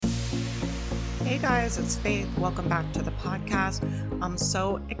Hey guys, it's Faith. Welcome back to the podcast. I'm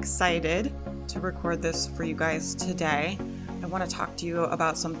so excited to record this for you guys today. I want to talk to you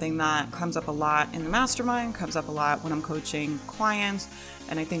about something that comes up a lot in the mastermind, comes up a lot when I'm coaching clients,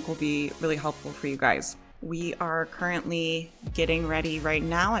 and I think will be really helpful for you guys. We are currently getting ready right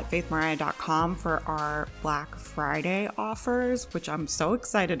now at faithmariah.com for our Black Friday offers, which I'm so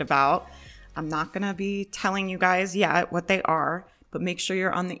excited about. I'm not going to be telling you guys yet what they are, but make sure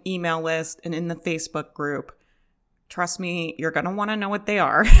you're on the email list and in the Facebook group. Trust me, you're going to want to know what they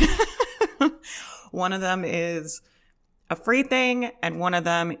are. One of them is a free thing, and one of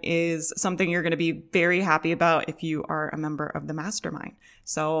them is something you're going to be very happy about if you are a member of the mastermind.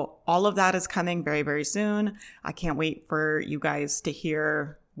 So all of that is coming very, very soon. I can't wait for you guys to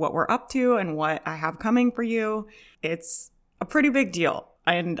hear what we're up to and what I have coming for you. It's a pretty big deal,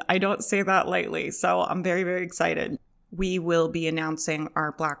 and I don't say that lightly. So I'm very, very excited. We will be announcing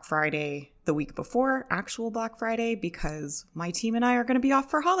our Black Friday the week before actual Black Friday because my team and I are going to be off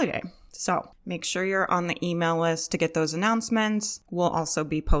for holiday. So make sure you're on the email list to get those announcements. We'll also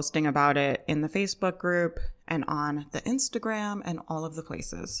be posting about it in the Facebook group and on the Instagram and all of the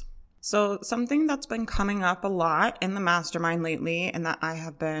places. So something that's been coming up a lot in the mastermind lately and that I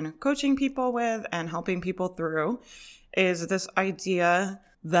have been coaching people with and helping people through is this idea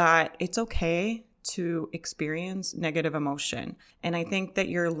that it's okay to experience negative emotion. And I think that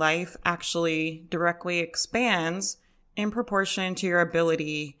your life actually directly expands in proportion to your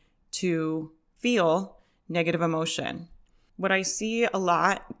ability to feel negative emotion. What I see a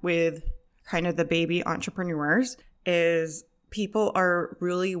lot with kind of the baby entrepreneurs is people are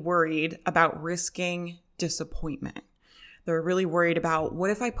really worried about risking disappointment. They're really worried about, what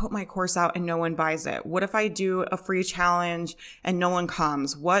if I put my course out and no one buys it? What if I do a free challenge and no one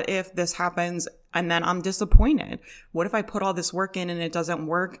comes? What if this happens and then I'm disappointed? What if I put all this work in and it doesn't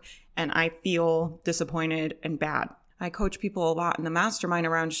work and I feel disappointed and bad? I coach people a lot in the mastermind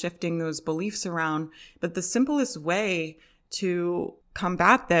around shifting those beliefs around. But the simplest way to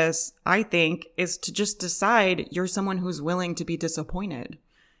combat this, I think, is to just decide you're someone who's willing to be disappointed.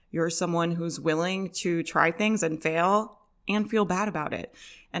 You're someone who's willing to try things and fail and feel bad about it.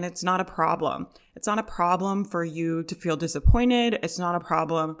 And it's not a problem. It's not a problem for you to feel disappointed. It's not a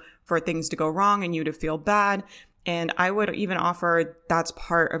problem for things to go wrong and you to feel bad. And I would even offer that's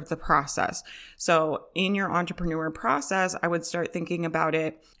part of the process. So in your entrepreneur process, I would start thinking about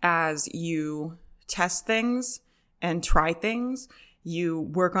it as you test things and try things. You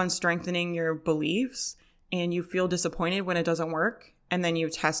work on strengthening your beliefs and you feel disappointed when it doesn't work. And then you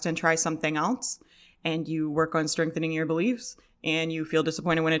test and try something else and you work on strengthening your beliefs and you feel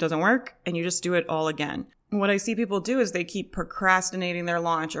disappointed when it doesn't work and you just do it all again. What I see people do is they keep procrastinating their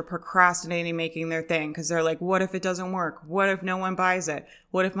launch or procrastinating making their thing because they're like, what if it doesn't work? What if no one buys it?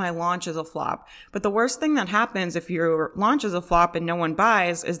 What if my launch is a flop? But the worst thing that happens if your launch is a flop and no one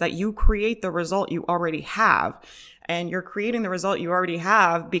buys is that you create the result you already have. And you're creating the result you already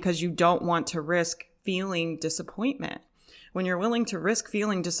have because you don't want to risk feeling disappointment. When you're willing to risk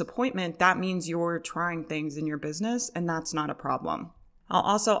feeling disappointment, that means you're trying things in your business, and that's not a problem. I'll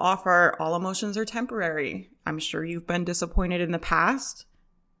also offer all emotions are temporary. I'm sure you've been disappointed in the past,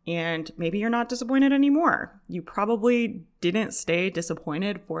 and maybe you're not disappointed anymore. You probably didn't stay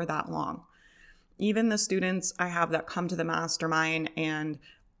disappointed for that long. Even the students I have that come to the mastermind and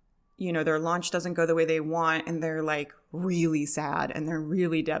their launch doesn't go the way they want and they're like really sad and they're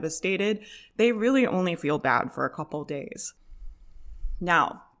really devastated, they really only feel bad for a couple days.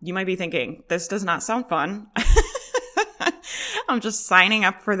 Now, you might be thinking, this does not sound fun. I'm just signing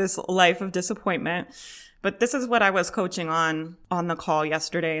up for this life of disappointment. But this is what I was coaching on the call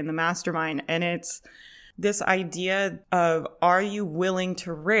yesterday in the mastermind. And it's this idea of, are you willing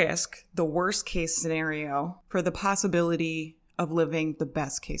to risk the worst case scenario for the possibility of living the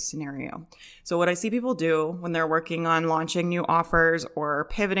best case scenario? So what I see people do when they're working on launching new offers or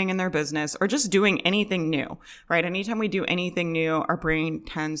pivoting in their business or just doing anything new, right? Anytime we do anything new, our brain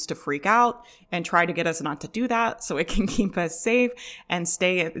tends to freak out and try to get us not to do that so it can keep us safe and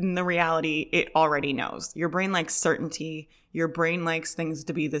stay in the reality it already knows. Your brain likes certainty. Your brain likes things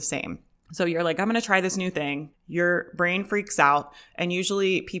to be the same. So you're like, I'm going to try this new thing. Your brain freaks out. And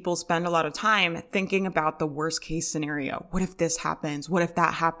usually people spend a lot of time thinking about the worst case scenario. What if this happens? What if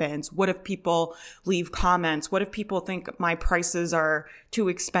that happens? What if people leave comments? What if people think my prices are too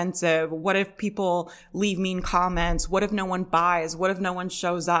expensive? What if people leave mean comments? What if no one buys? What if no one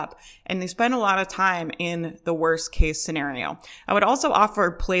shows up? And they spend a lot of time in the worst case scenario. I would also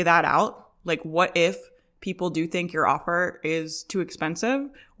offer play that out. Like, what if people do think your offer is too expensive?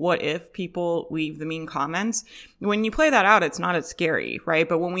 What if people leave the mean comments? When you play that out, it's not as scary, right?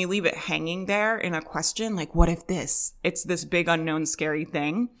 But when we leave it hanging there in a question, like, what if this? It's this big unknown scary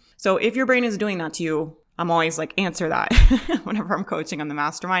thing. So if your brain is doing that to you, I'm always like, answer that. Whenever I'm coaching on the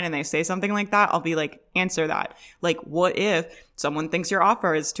mastermind and they say something like that, I'll be like, answer that. Like, what if someone thinks your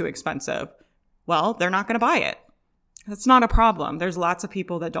offer is too expensive? Well, they're not going to buy it. That's not a problem. There's lots of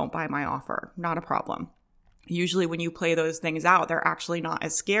people that don't buy my offer. Not a problem. Usually when you play those things out, they're actually not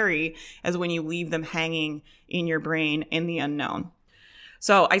as scary as when you leave them hanging in your brain in the unknown.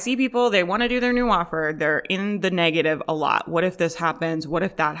 So I see people, they want to do their new offer. They're in the negative a lot. What if this happens? What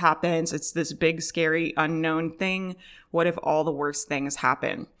if that happens? It's this big, scary, unknown thing. What if all the worst things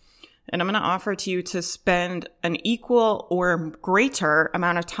happen? And I'm going to offer to you to spend an equal or greater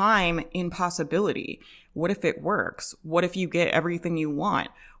amount of time in possibility. What if it works? What if you get everything you want?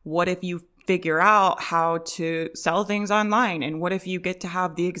 What if you figure out how to sell things online? And what if you get to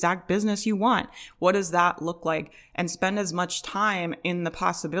have the exact business you want? What does that look like? And spend as much time in the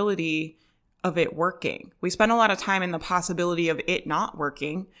possibility of it working. We spend a lot of time in the possibility of it not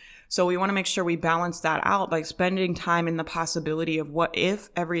working. So we want to make sure we balance that out by spending time in the possibility of what if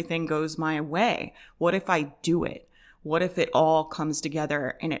everything goes my way? What if I do it? What if it all comes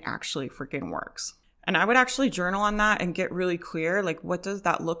together and it actually freaking works? And I would actually journal on that and get really clear, like, what does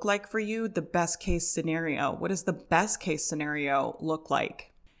that look like for you? The best case scenario. What does the best case scenario look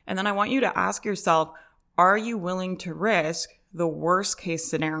like? And then I want you to ask yourself, are you willing to risk the worst case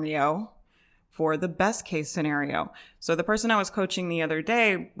scenario for the best case scenario? So the person I was coaching the other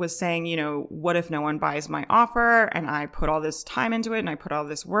day was saying, you know, what if no one buys my offer and I put all this time into it and I put all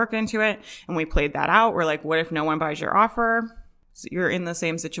this work into it and we played that out? We're like, what if no one buys your offer? So you're in the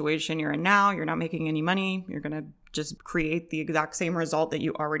same situation you're in now. You're not making any money. You're going to just create the exact same result that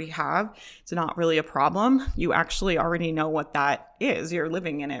you already have. It's not really a problem. You actually already know what that is. You're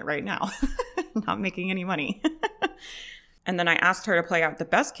living in it right now, not making any money. And then I asked her to play out the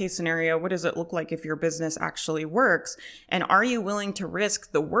best case scenario. What does it look like if your business actually works? And are you willing to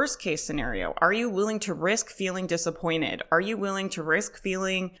risk the worst case scenario? Are you willing to risk feeling disappointed? Are you willing to risk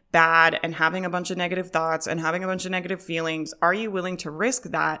feeling bad and having a bunch of negative thoughts and having a bunch of negative feelings? Are you willing to risk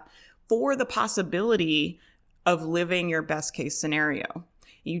that for the possibility of living your best case scenario?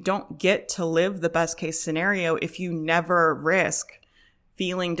 You don't get to live the best case scenario if you never risk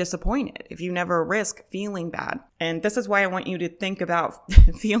feeling disappointed, if you never risk feeling bad. And this is why I want you to think about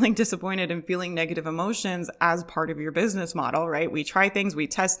feeling disappointed and feeling negative emotions as part of your business model, right? We try things, we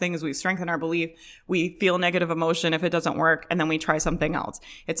test things, we strengthen our belief, we feel negative emotion if it doesn't work, and then we try something else.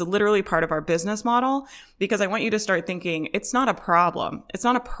 It's literally part of our business model, because I want you to start thinking it's not a problem. It's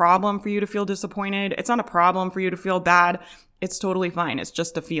not a problem for you to feel disappointed. It's not a problem for you to feel bad. It's totally fine. It's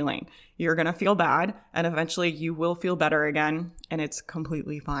just a feeling. You're going to feel bad and eventually you will feel better again, and it's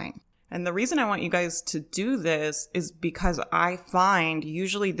completely fine. And the reason I want you guys to do this is because I find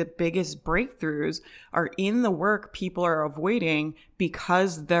usually the biggest breakthroughs are in the work people are avoiding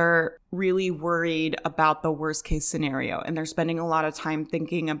because they're really worried about the worst case scenario and they're spending a lot of time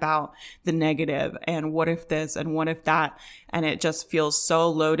thinking about the negative and what if this and what if that, and it just feels so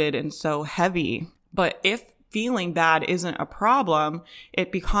loaded and so heavy. But if feeling bad isn't a problem,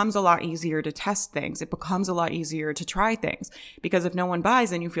 it becomes a lot easier to test things. It becomes a lot easier to try things, because if no one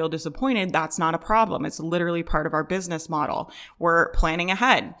buys and you feel disappointed, that's not a problem. It's literally part of our business model. We're planning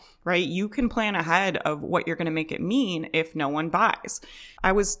ahead, right? You can plan ahead of what you're going to make it mean if no one buys.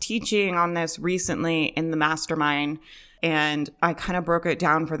 I was teaching on this recently in the mastermind, and I kind of broke it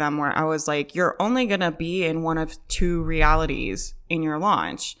down for them where I was like, you're only going to be in one of two realities in your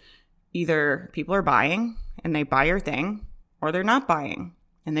launch. Either people are buying and they buy your thing, or they're not buying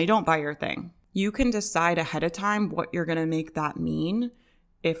and they don't buy your thing. You can decide ahead of time what you're going to make that mean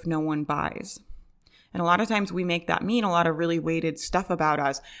if no one buys. And a lot of times we make that mean a lot of really weighted stuff about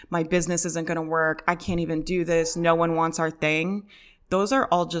us. My business isn't going to work. I can't even do this. No one wants our thing. Those are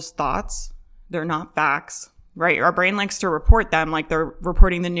all just thoughts. They're not facts, right? Our brain likes to report them like they're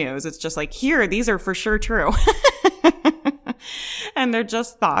reporting the news. It's just like, here, these are for sure true. And they're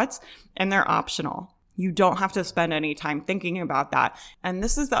just thoughts and they're optional. You don't have to spend any time thinking about that. And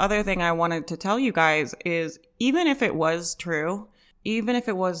this is the other thing I wanted to tell you guys is even if it was true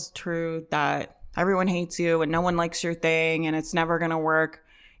that everyone hates you and no one likes your thing and it's never going to work,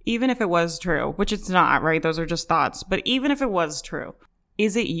 even if it was true, which it's not, right? Those are just thoughts. But even if it was true,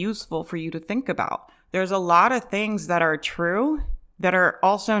 is it useful for you to think about? There's a lot of things that are true that are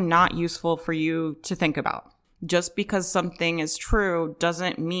also not useful for you to think about. Just because something is true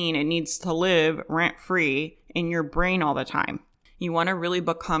doesn't mean it needs to live rent-free in your brain all the time. You want to really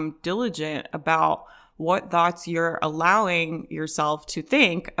become diligent about what thoughts you're allowing yourself to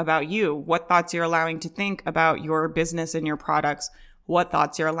think about you, what thoughts you're allowing to think about your business and your products, what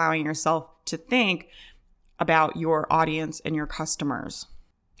thoughts you're allowing yourself to think about your audience and your customers.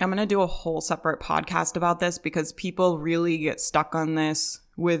 I'm going to do a whole separate podcast about this because people really get stuck on this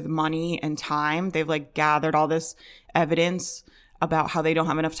with money and time. They've like gathered all this evidence about how they don't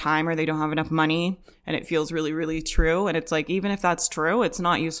have enough time or they don't have enough money, and it feels really, really true. And it's like, even if that's true, it's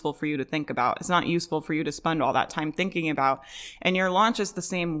not useful for you to think about. It's not useful for you to spend all that time thinking about. And your launch is the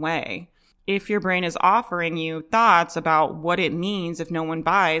same way. If your brain is offering you thoughts about what it means if no one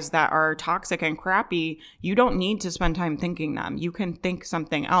buys that are toxic and crappy, you don't need to spend time thinking them. You can think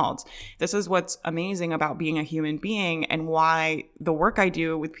something else. This is what's amazing about being a human being and why the work I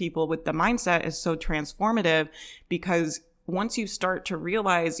do with people with the mindset is so transformative, because once you start to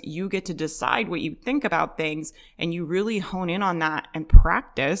realize you get to decide what you think about things and you really hone in on that and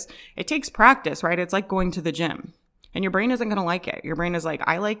practice, it takes practice, right? It's like going to the gym. And your brain isn't going to like it. Your brain is like,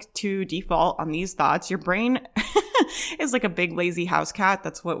 I like to default on these thoughts. Your brain is like a big lazy house cat.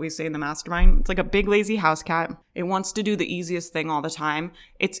 That's what we say in the mastermind. It's like a big lazy house cat. It wants to do the easiest thing all the time.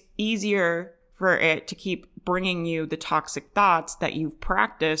 It's easier for it to keep bringing you the toxic thoughts that you've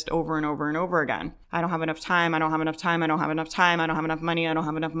practiced over and over and over again. I don't have enough time. I don't have enough time. I don't have enough time. I don't have enough money. I don't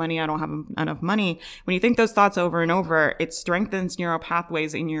have enough money. I don't have enough money. When you think those thoughts over and over, it strengthens neural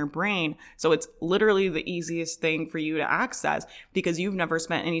pathways in your brain. So it's literally the easiest thing for you to access because you've never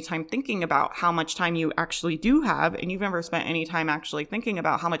spent any time thinking about how much time you actually do have. And you've never spent any time actually thinking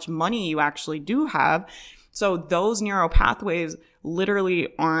about how much money you actually do have. So those neural pathways literally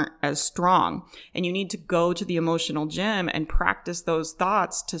aren't as strong. And you need to go to the emotional gym and practice those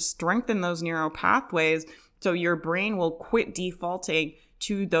thoughts to strengthen those neural pathways so your brain will quit defaulting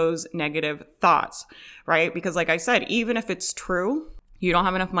to those negative thoughts, right? Because like I said, even if it's true, you don't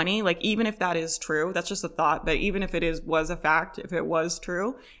have enough money, like even if that is true, that's just a thought, but even if it was a fact, if it was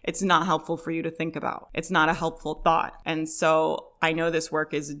true, it's not helpful for you to think about. It's not a helpful thought. And so I know this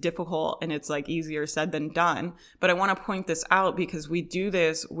work is difficult and it's like easier said than done, but I want to point this out because we do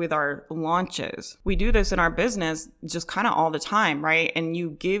this with our launches. We do this in our business just kind of all the time, right? And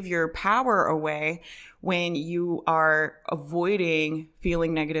you give your power away when you are avoiding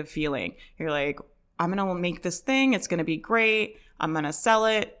feeling negative feeling. You're like, I'm going to make this thing. It's going to be great. I'm going to sell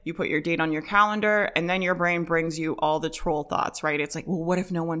it. You put your date on your calendar and then your brain brings you all the troll thoughts, right? It's like, well, what if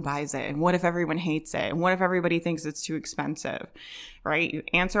no one buys it? And what if everyone hates it? And what if everybody thinks it's too expensive, right? You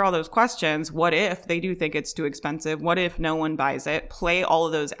answer all those questions. What if they do think it's too expensive? What if no one buys it? Play all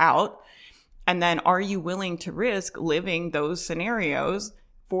of those out. And then are you willing to risk living those scenarios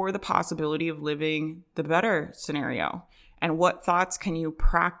for the possibility of living the better scenario? And what thoughts can you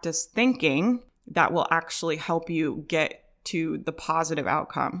practice thinking that will actually help you get to the positive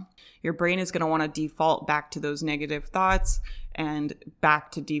outcome? Your brain is going to want to default back to those negative thoughts and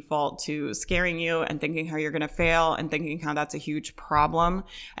back to default to scaring you and thinking how you're going to fail and thinking how that's a huge problem.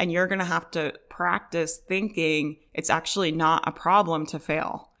 And you're going to have to practice thinking it's actually not a problem to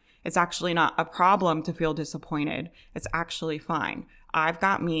fail. It's actually not a problem to feel disappointed. It's actually fine. I've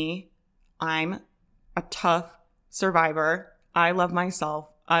got me. I'm a tough survivor. I love myself.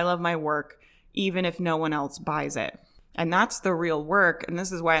 I love my work, even if no one else buys it. And that's the real work. And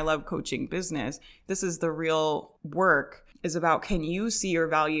this is why I love coaching business. This is the real work, is about, can you see your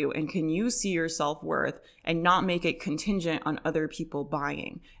value and can you see your self-worth and not make it contingent on other people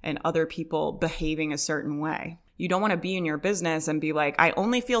buying and other people behaving a certain way. You don't want to be in your business and be like, I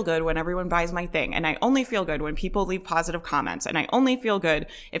only feel good when everyone buys my thing. And I only feel good when people leave positive comments. And I only feel good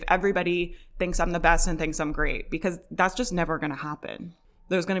if everybody thinks I'm the best and thinks I'm great, because that's just never going to happen.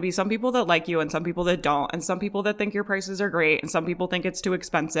 There's going to be some people that like you and some people that don't, and some people that think your prices are great, and some people think it's too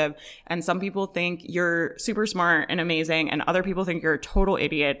expensive, and some people think you're super smart and amazing, and other people think you're a total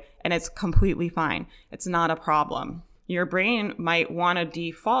idiot, and it's completely fine. It's not a problem. Your brain might want to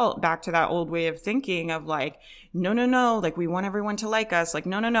default back to that old way of thinking of like, no, like we want everyone to like us. Like,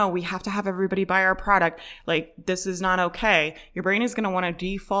 no, we have to have everybody buy our product. Like, this is not okay. Your brain is going to want to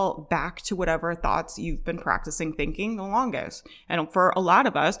default back to whatever thoughts you've been practicing thinking the longest. And for a lot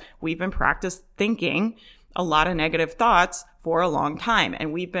of us, we've been practiced thinking a lot of negative thoughts for a long time.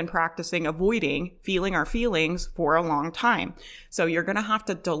 And we've been practicing avoiding feeling our feelings for a long time. So you're going to have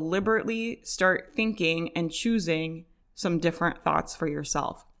to deliberately start thinking and choosing some different thoughts for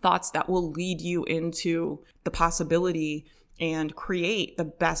yourself, thoughts that will lead you into the possibility and create the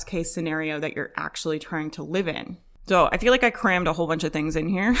best case scenario that you're actually trying to live in. So I feel like I crammed a whole bunch of things in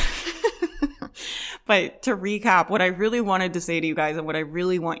here, But to recap, what I really wanted to say to you guys and what I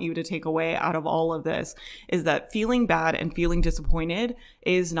really want you to take away out of all of this is that feeling bad and feeling disappointed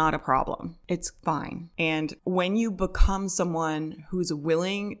is not a problem. It's fine. And when you become someone who's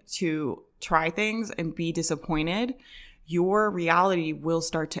willing to try things and be disappointed, your reality will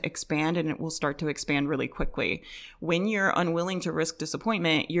start to expand, and it will start to expand really quickly. When you're unwilling to risk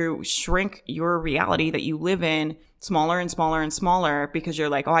disappointment, you shrink your reality that you live in smaller and smaller and smaller because you're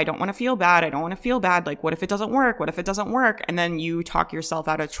like, oh, I don't want to feel bad. I don't want to feel bad. Like, what if it doesn't work? What if it doesn't work? And then you talk yourself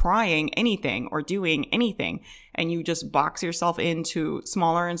out of trying anything or doing anything. And you just box yourself into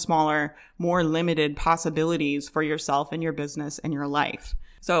smaller and smaller, more limited possibilities for yourself and your business and your life.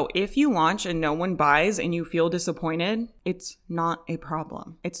 So if you launch and no one buys and you feel disappointed, it's not a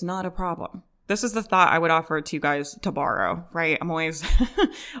problem. It's not a problem. This is the thought I would offer to you guys to borrow, right? I'm always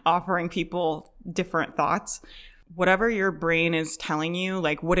offering people different thoughts. Whatever your brain is telling you,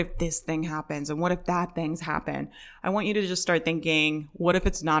 like, what if this thing happens and what if that thing's happen? I want you to just start thinking, what if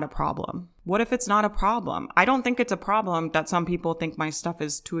it's not a problem? What if it's not a problem? I don't think it's a problem that some people think my stuff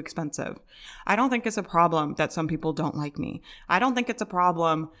is too expensive. I don't think it's a problem that some people don't like me. I don't think it's a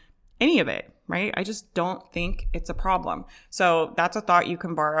problem, any of it, right? I just don't think it's a problem. So that's a thought you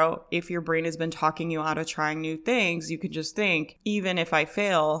can borrow. If your brain has been talking you out of trying new things, you could just think, even if I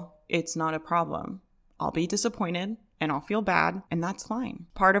fail, it's not a problem. I'll be disappointed and I'll feel bad, and that's fine.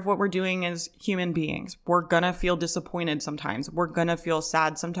 Part of what we're doing as human beings, we're gonna feel disappointed sometimes. We're gonna feel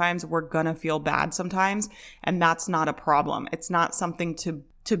sad sometimes. We're gonna feel bad sometimes, and that's not a problem. It's not something to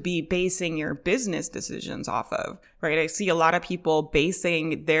be basing your business decisions off of, right? I see a lot of people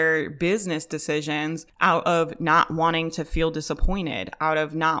basing their business decisions out of not wanting to feel disappointed, out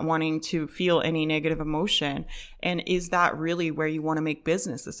of not wanting to feel any negative emotion. And is that really where you want to make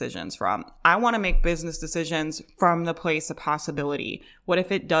business decisions from? I want to make business decisions from the place of possibility. What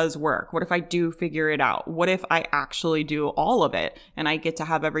if it does work? What if I do figure it out? What if I actually do all of it and I get to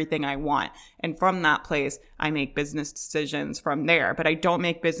have everything I want? And from that place, I make business decisions from there. But I don't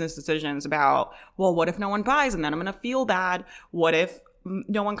make business decisions about, well, what if no one buys and then I'm going to feel bad? What if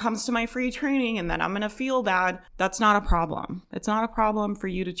no one comes to my free training and then I'm going to feel bad? That's not a problem. It's not a problem for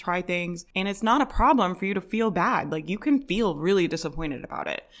you to try things, and it's not a problem for you to feel bad. Like, you can feel really disappointed about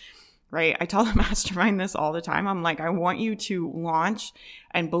it, right? I tell the mastermind this all the time. I'm like, I want you to launch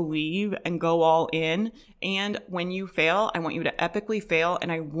and believe and go all in. And when you fail, I want you to epically fail,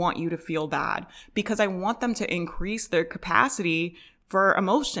 and I want you to feel bad because I want them to increase their capacity for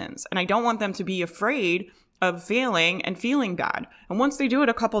emotions. And I don't want them to be afraid of failing and feeling bad. And once they do it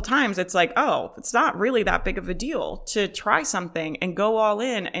a couple times, it's like, oh, it's not really that big of a deal to try something and go all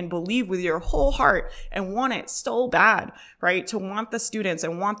in and believe with your whole heart and want it so bad, right? To want the students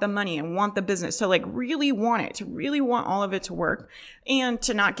and want the money and want the business, to like really want it, to really want all of it to work, and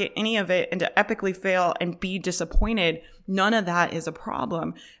to not get any of it and to epically fail and be disappointed. None of that is a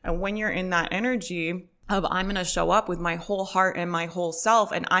problem. And when you're in that energy of, I'm going to show up with my whole heart and my whole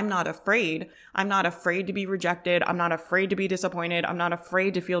self, and I'm not afraid. I'm not afraid to be rejected. I'm not afraid to be disappointed. I'm not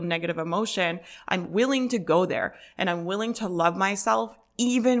afraid to feel negative emotion. I'm willing to go there, and I'm willing to love myself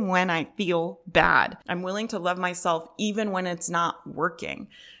even when I feel bad. I'm willing to love myself even when it's not working,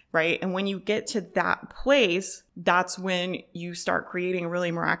 right? And when you get to that place, that's when you start creating really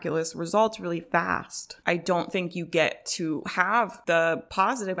miraculous results really fast. I don't think you get to have the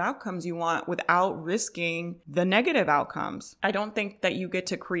positive outcomes you want without risking the negative outcomes. I don't think that you get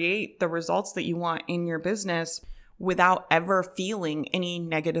to create the results that you want in your business without ever feeling any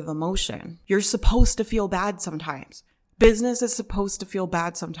negative emotion. You're supposed to feel bad sometimes. Business is supposed to feel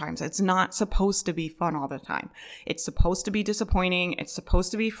bad sometimes. It's not supposed to be fun all the time. It's supposed to be disappointing. It's supposed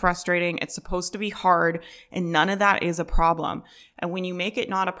to be frustrating. It's supposed to be hard. And none of that is a problem. And when you make it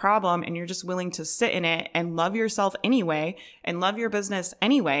not a problem and you're just willing to sit in it and love yourself anyway and love your business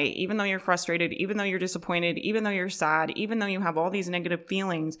anyway, even though you're frustrated, even though you're disappointed, even though you're sad, even though you have all these negative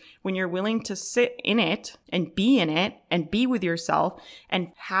feelings, when you're willing to sit in it and be with yourself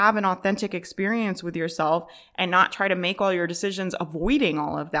and have an authentic experience with yourself and not try to make all your decisions avoiding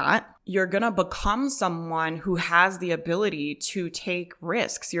all of that, you're going to become someone who has the ability to take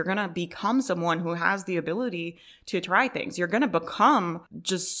risks. You're going to become someone who has the ability to try things. You're going to become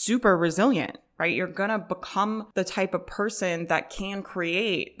just super resilient, right? You're going to become the type of person that can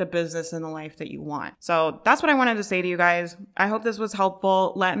create the business and the life that you want. So that's what I wanted to say to you guys. I hope this was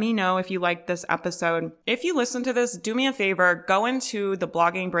helpful. Let me know if you liked this episode. If you listen to this, do me a favor, go into the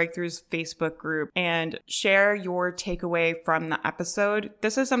Blogging Breakthroughs Facebook group and share your takeaway from the episode.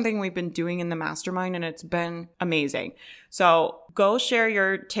 This is something we've been doing in the mastermind, and it's been amazing. So go share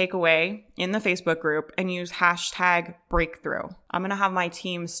your takeaway in the Facebook group and use hashtag breakthrough. I'm going to have my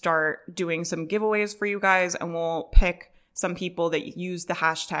team start doing some giveaways for you guys, and we'll pick some people that use the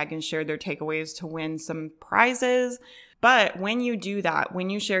hashtag and share their takeaways to win some prizes. But when you do that, when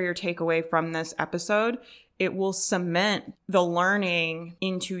you share your takeaway from this episode, it will cement the learning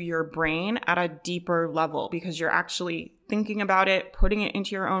into your brain at a deeper level because you're actually thinking about it, putting it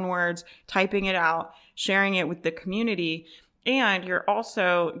into your own words, typing it out, sharing it with the community. And you're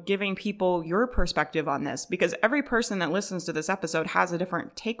also giving people your perspective on this because every person that listens to this episode has a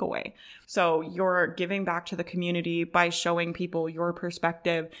different takeaway. So you're giving back to the community by showing people your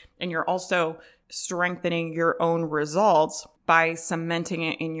perspective, and you're also strengthening your own results by cementing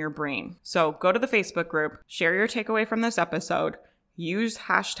it in your brain. So go to the Facebook group, share your takeaway from this episode, use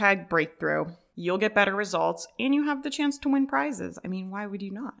hashtag breakthrough. You'll get better results and you have the chance to win prizes. I mean, why would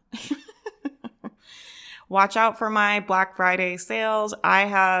you not? Watch out for my Black Friday sales. I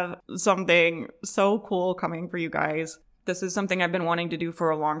have something so cool coming for you guys. This is something I've been wanting to do for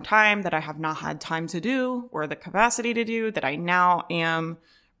a long time that I have not had time to do or the capacity to do that I now am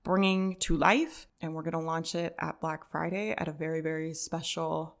bringing to life. And we're going to launch it at Black Friday at a very, very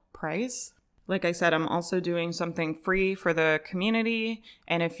special price. Like I said, I'm also doing something free for the community.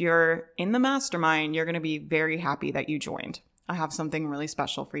 And if you're in the mastermind, you're going to be very happy that you joined. I have something really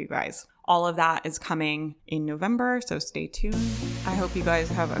special for you guys. All of that is coming in November, so stay tuned. I hope you guys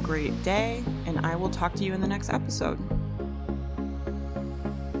have a great day, and I will talk to you in the next episode.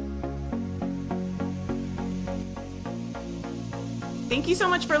 Thank you so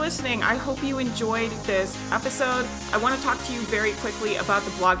much for listening. I hope you enjoyed this episode. I want to talk to you very quickly about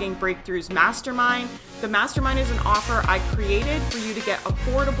the Blogging Breakthroughs Mastermind. The Mastermind is an offer I created for you to get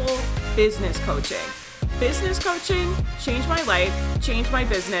affordable business coaching. Business coaching changed my life, changed my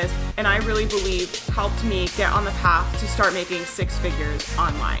business, and I really believe helped me get on the path to start making 6 figures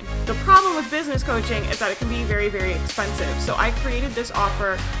online. The problem with business coaching is that it can be very, very expensive. So I created this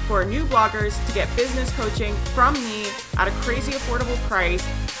offer for new bloggers to get business coaching from me at a crazy affordable price.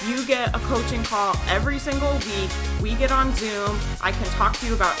 You get a coaching call every single week. We get on Zoom. I can talk to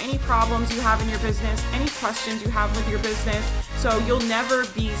you about any problems you have in your business, any questions you have with your business. So you'll never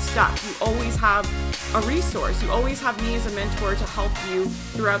be stuck. You always have a resource. You always have me as a mentor to help you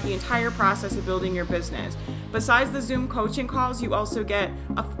throughout the entire process of building your business. Besides the Zoom coaching calls, you also get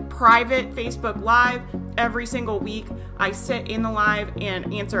a private Facebook Live every single week. I sit in the live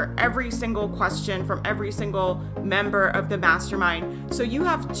and answer every single question from every single member of the mastermind. So you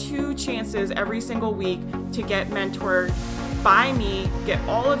have 2 chances every single week to get mentored by me, get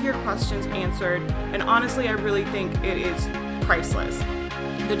all of your questions answered. And honestly, I really think it is priceless.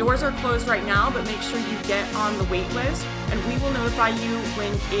 The doors are closed right now, but make sure you get on the wait list and we will notify you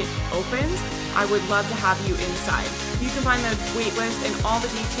when it opens. I would love to have you inside. You can find the wait list and all the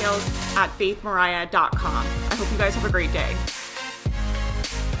details at faithmariah.com. I hope you guys have a great day.